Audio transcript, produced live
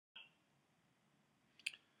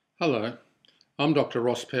Hello, I'm Dr.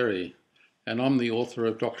 Ross Perry, and I'm the author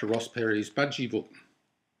of Dr. Ross Perry's Budgie book,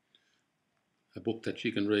 a book that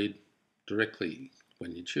you can read directly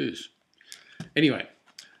when you choose. Anyway,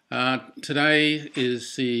 today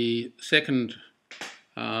is the second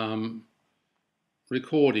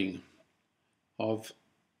recording of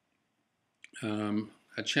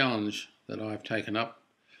a challenge that I've taken up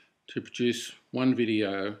to produce one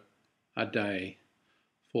video a day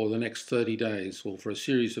for the next 30 days, or for a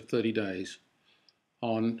series of 30 days,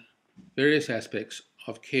 on various aspects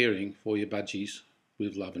of caring for your budgies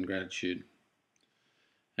with love and gratitude.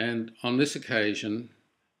 And on this occasion,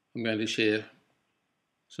 I'm going to share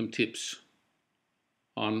some tips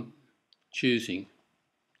on choosing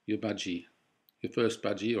your budgie, your first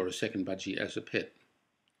budgie or a second budgie as a pet.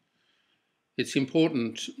 It's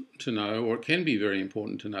important to know, or it can be very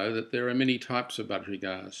important to know, that there are many types of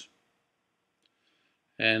budgerigars.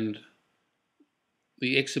 And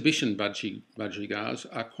the exhibition budgerigars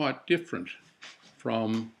are quite different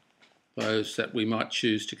from those that we might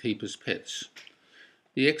choose to keep as pets.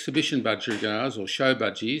 The exhibition budgerigars, or show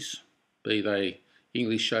budgies, be they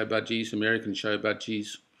English show budgies, American show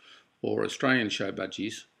budgies, or Australian show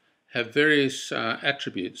budgies, have various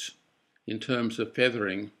attributes in terms of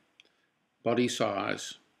feathering, body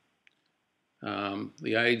size,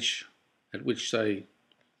 the age at which they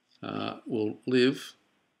will live,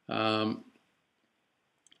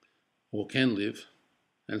 or can live,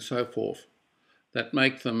 and so forth, that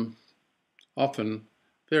make them often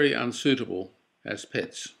very unsuitable as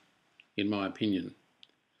pets, in my opinion.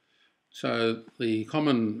 So the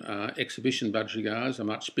common exhibition budgerigars are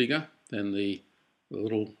much bigger than the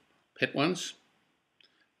little pet ones.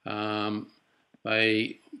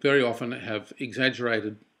 They very often have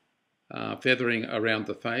exaggerated feathering around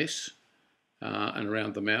the face and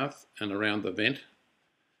around the mouth and around the vent,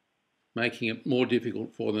 making it more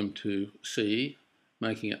difficult for them to see,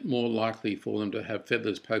 making it more likely for them to have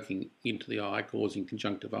feathers poking into the eye, causing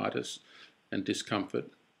conjunctivitis and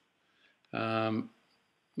discomfort,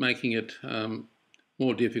 making it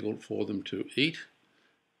more difficult for them to eat,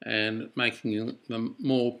 and making them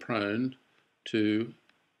more prone to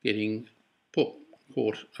getting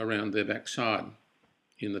caught around their backside,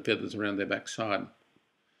 in the feathers around their backside.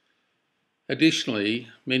 Additionally,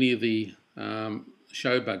 many of the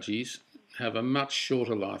show budgies have a much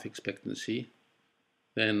shorter life expectancy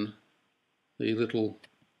than the little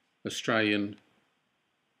Australian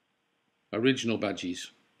original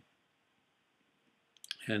budgies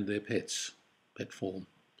and their pet form.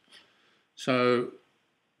 So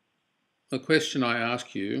the question I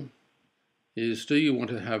ask you is, do you want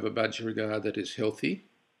to have a budgerigar that is healthy,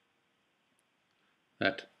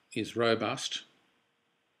 that is robust,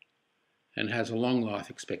 and has a long life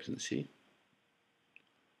expectancy?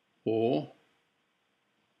 Or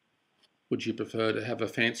would you prefer to have a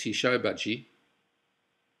fancy show budgie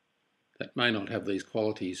that may not have these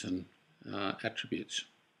qualities and attributes?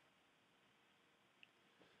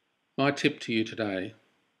 My tip to you today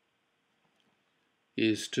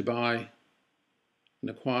is to buy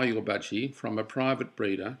and acquire your budgie from a private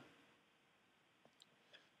breeder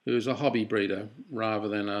who is a hobby breeder rather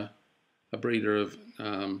than a breeder of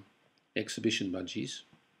exhibition budgies,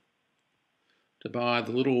 to buy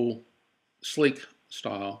the little sleek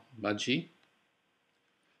style budgie,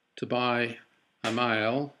 to buy a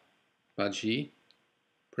male budgie,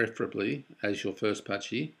 preferably as your first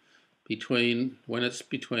budgie, when it's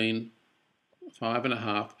between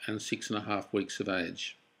 5.5 and 6.5 weeks of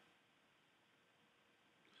age.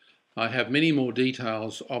 I have many more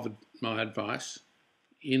details of my advice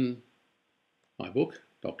in my book,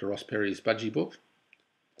 Dr. Ross Perry's Budgie book,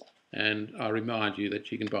 and I remind you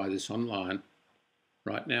that you can buy this online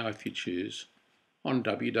right now if you choose on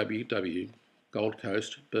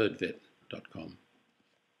www.goldcoastbirdvet.com.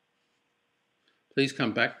 Please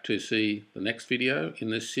come back to see the next video in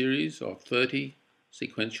this series of 30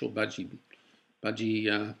 sequential budgie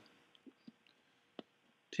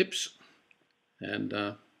tips, and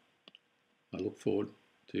I look forward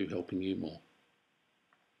to helping you more.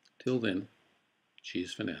 Till then,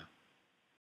 cheers for now.